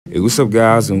Hey, what's up,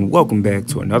 guys, and welcome back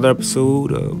to another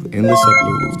episode of Endless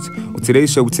Uploads. On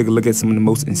today's show, we take a look at some of the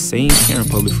most insane Karen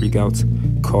public freakouts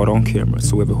caught on camera.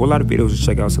 So we have a whole lot of videos to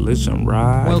check out, so let's jump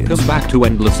right in. Welcome back to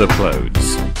Endless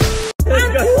Uploads.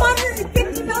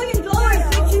 $250 million.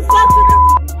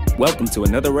 Welcome to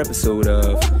another episode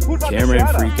of Karen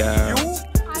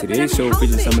Freakouts. Today's show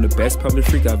features some of the best public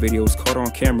freakout videos caught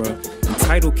on camera,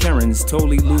 entitled Karen's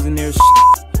Totally Losing Their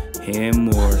and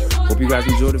more. Hope you guys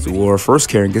enjoyed the video. So our first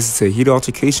Karen gets into a heated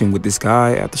altercation with this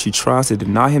guy after she tries to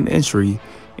deny him entry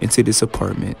into this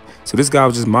apartment. So this guy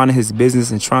was just minding his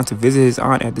business and trying to visit his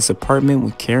aunt at this apartment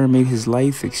when Karen made his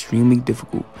life extremely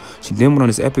difficult. She then went on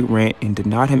this epic rant and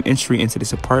denied him entry into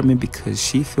this apartment because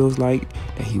she feels like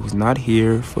that he was not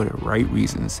here for the right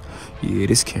reasons. Yeah,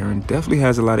 this Karen definitely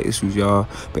has a lot of issues, y'all.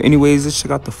 But anyways, let's check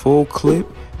out the full clip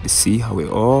to see how it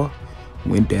all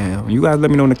went down. You guys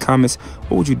let me know in the comments,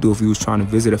 what would you do if you was trying to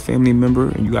visit a family member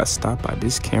and you got stopped by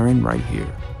this Karen right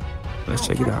here? Let's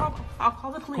check it out. I'll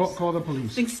call the police. Call the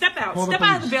police. Then step out. Call the Step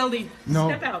out of the police. building. No.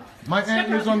 Step out. My Step aunt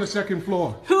lives out. on the second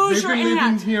floor. Who's They've your been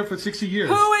aunt? living here for 60 years.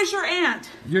 Who is your aunt?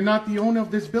 You're not the owner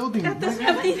of this building. That doesn't My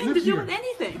have aunt anything to lives do here. with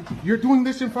anything. You're doing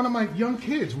this in front of my young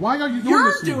kids. Why are you doing You're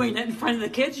this to me? doing it in front of the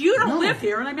kids. You don't No. live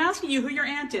here, and I'm asking you who your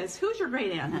aunt is. Who's your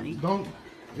great aunt, honey? Don't.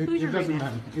 It Who's your doesn't great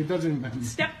matter. aunt? It doesn't matter.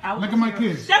 Step out. Look of at my here.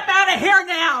 kids. Step out of here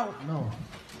now. No.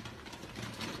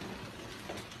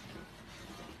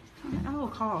 I will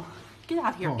call. Get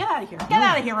out of here. No. Get out of here. Get No.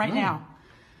 out of here right No. now.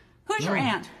 Who's your No.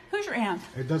 aunt? Who's your aunt?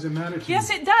 It doesn't matter to Yes,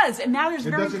 you. it does. It matters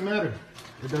It very. doesn't matter.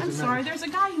 It doesn't I'm sorry. matter. There's a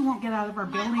guy who won't get out of our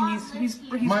building. He's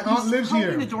My aunt lives holding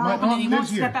here. the door My open and aunt he won't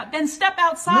lives step here. out. Then step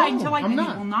outside No, until I. I'm And he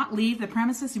not. will not leave the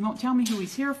premises. He won't tell me who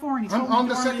he's here for. And he's I'm holding on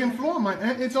the the door second floor. My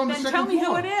aunt is on the Then second tell me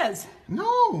floor. who it is.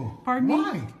 No. Pardon me?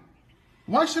 Why?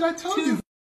 Why should I tell you?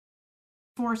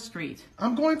 4th Street.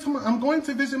 I'm going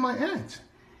to visit my aunt.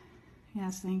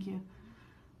 Yes, thank you.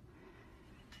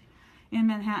 In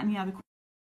Manhattan, yeah.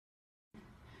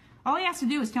 All he has to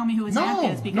do is tell me who his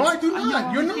aunt is. Because No, I do know not.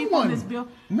 all You're the no people in one. this bill.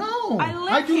 No, I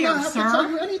live I do here, not have sir. to tell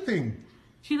you anything.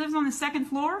 She lives on the 2nd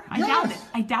floor? I Yes. doubt it.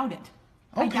 I doubt it.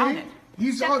 I doubt Okay, it.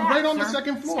 he's Step right back, on the sir.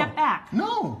 second floor. Step back.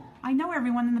 No, I know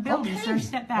everyone in the building, Okay. sir.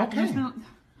 Step back. Okay. There's been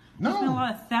a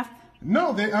lot of theft.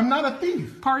 no, I'm not a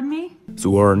thief. Pardon me?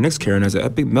 So our next Karen has an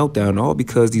epic meltdown, all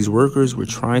because these workers were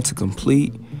trying to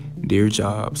complete their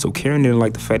job. So Karen didn't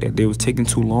like the fact that they was taking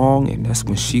too long, and that's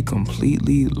when she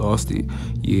completely lost it.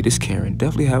 Yeah, this Karen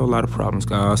definitely have a lot of problems,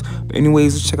 guys. But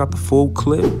anyways, let's check out the full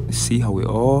clip and see how it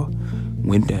all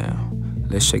went down.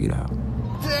 Let's check it out.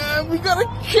 Damn, we got a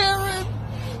Karen!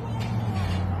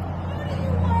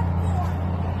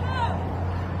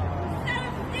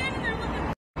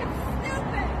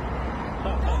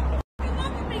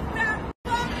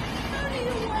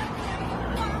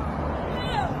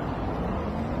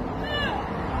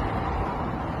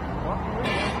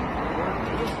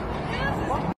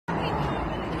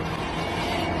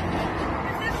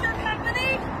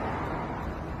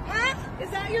 Is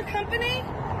that your company?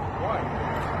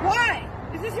 Why?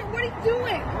 Is this your, what are you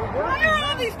doing? Why are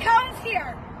all these cones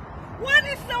here? What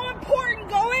is so important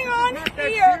going on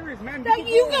here that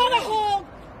you gotta hold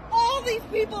all these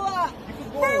people up?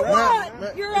 For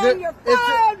what? You're on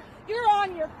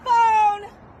your phone,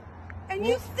 and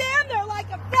you stand there like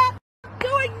a fat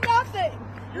doing nothing.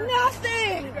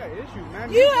 Nothing.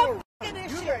 You have fucking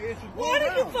issues. Why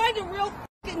don't you find a real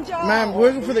fucking job? Ma'am, we're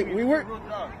looking for the, we work.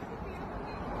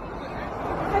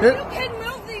 You can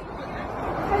move these.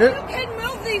 You can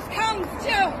move these cones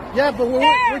too. Yeah, but we're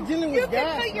And dealing you with can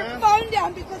gas, put your man. phone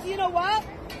down because you know what?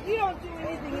 You don't do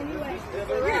anything anyway.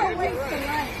 You're a waste of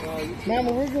life. Ma'am,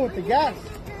 we're working with the gas.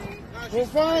 We're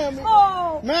fine. I mean,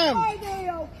 Oh, Ma'am. are they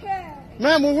okay?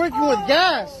 ma'am, we're working with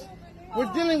gas.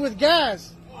 We're dealing with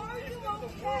gas. Are you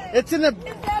okay? It's in the.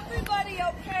 Is everybody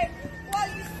okay while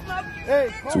you smoke your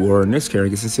Hey, So our next Karen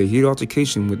gets into a heated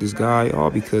altercation with this guy, all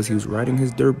because he was riding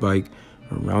his dirt bike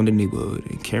around the neighborhood,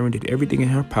 and Karen did everything in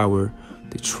her power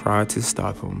to try to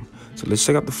stop him. So let's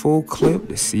check out the full clip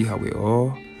to see how it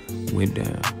all went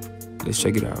down. Let's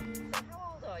check it out.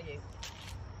 How old are you?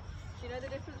 Do you know the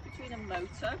difference between a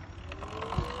motor?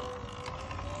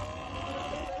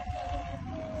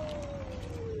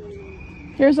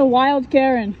 Here's a wild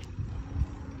Karen.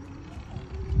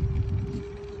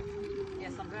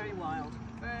 Yes, I'm very wild.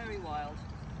 Very wild.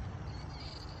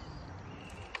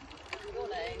 Your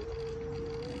name?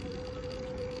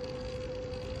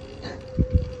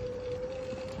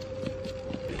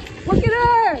 Look at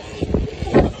her!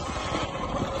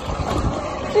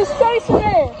 She's chasing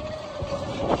me!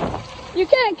 You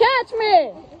can't catch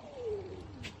me!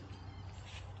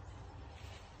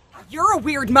 You're a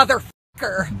weird mother.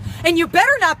 motherfucker. And you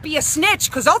better not be a snitch,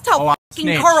 because I'll tell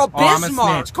fucking Carl Bismarck. I'm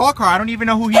a snitch. Call Carl. I don't even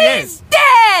know who he is. He's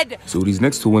dead! So these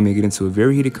next two women get into a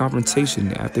very heated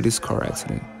confrontation after this car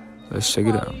accident. Let's check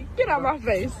it out. Get out my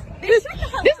face. This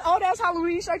old ass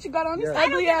Halloween shirt you got on, this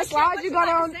ugly ass slides you got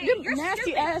on, this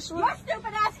nasty ass shirt. Your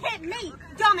stupid ass hit me,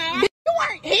 dumbass. You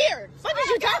weren't here. What are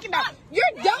you talking about? You're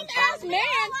a dumb ass man.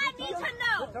 I need to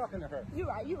know. Talking to her. You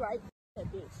right. That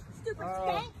bitch. Stupid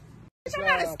skank. Bitch, I'm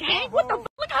not a skank. What the fuck?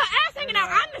 Look at her ass hanging out.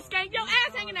 I'm the skank. Your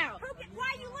ass hanging out.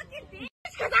 Why are you looking, bitch?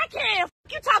 It's because I can't.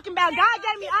 Fuck you talking about? God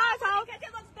gave me eyes, hoe. Because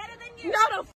it looks better than you. No,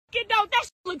 the fuck it don't. That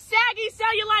shit looks saggy,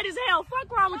 cellulite as hell.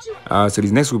 Fuck wrong with you? So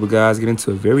these next group of guys get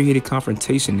into a very heated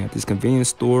confrontation at this convenience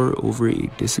store over a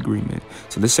disagreement.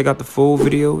 So let's check out the full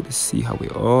video to see how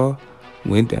it all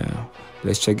went down.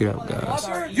 Let's check it out,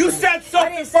 guys. You said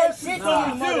something first and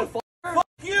fuck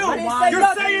you.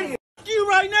 You're saying fuck you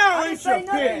right now, ain't you,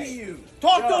 bitch?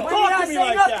 Don't talk to me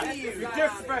like that. You're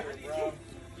disrespectful.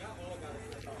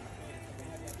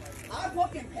 I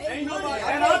fucking paid And money.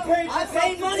 I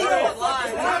paid money.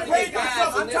 I paid for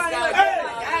something.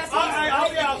 Hey, I'll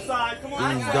be outside. Come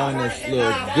on. These donuts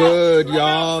look good,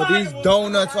 y'all. These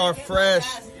donuts are fresh.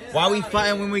 Why we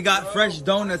fighting when we got fresh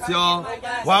donuts, y'all?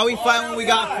 Why we fighting when we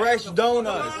got fresh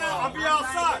donuts? I'll be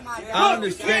outside. I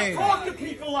understand. You can't talk to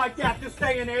people like that this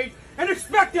day and age and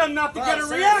expect them not to get a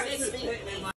reaction.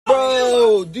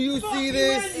 Bro, do you see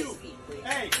this?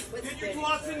 Hey, did you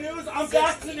watch the news? I'm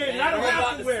vaccinated. I don't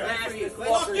have to wear it.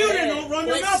 Fuck you, then don't run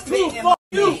your mouth too. Fuck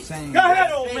you. Go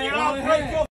ahead, old man. I'll break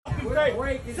your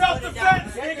fucking face.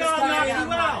 Self-defense. They gotta knock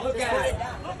you out. Look at it.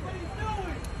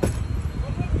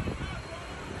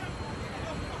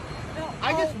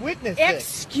 I just witnessed it.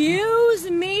 Excuse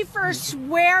me for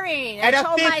swearing. At a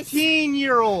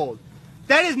 15-year-old.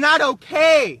 That is not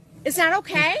okay. It's not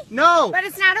okay? No. But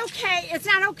it's not okay. It's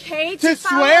not okay To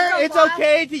follow swear, the it's law.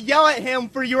 okay to yell at him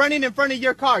for you running in front of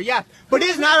your car. Yeah. But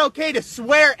it's not okay to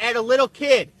swear at a little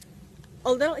kid.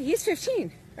 A little, he's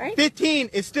 15, right? 15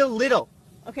 is still little.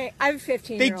 Okay, I'm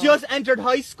 15. They just entered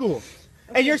high school.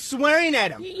 And you're swearing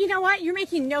at him. You know what? You're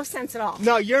making no sense at all.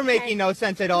 No, you're making no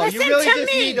sense at all. Listen You really to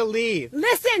just me. need to leave.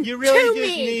 Listen You really to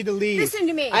just me. need to leave. Listen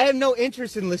to me. I have no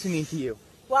interest in listening to you.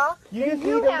 Well, You then just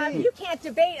need to leave. you can't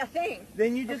debate a thing.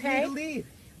 Then you just Okay? need to leave.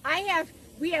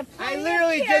 We have I plenty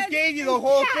literally of just kids gave you the and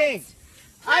whole pets. thing.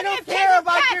 Plenty I don't of kids care and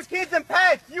about pets. your kids and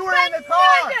pets. You were in But the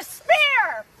car. none to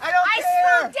spare. I don't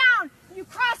care. slowed down. You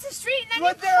cross the street and then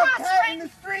Was you there a cross pet right. in the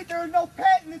street? There was no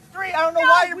pet in the street. I don't know No,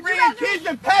 why you're would you bringing rather kids me-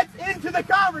 and pets into the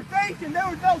conversation. There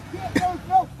was no kid. There was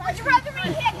no pet. Would you rather me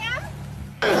hit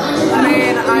him?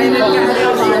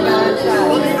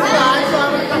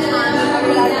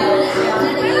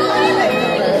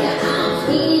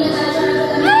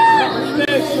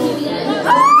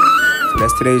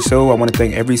 That's today's show. I want to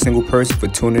thank every single person for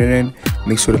tuning in.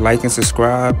 Make sure to like and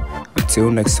subscribe.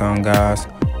 Until next time, guys,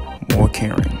 more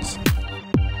Karens.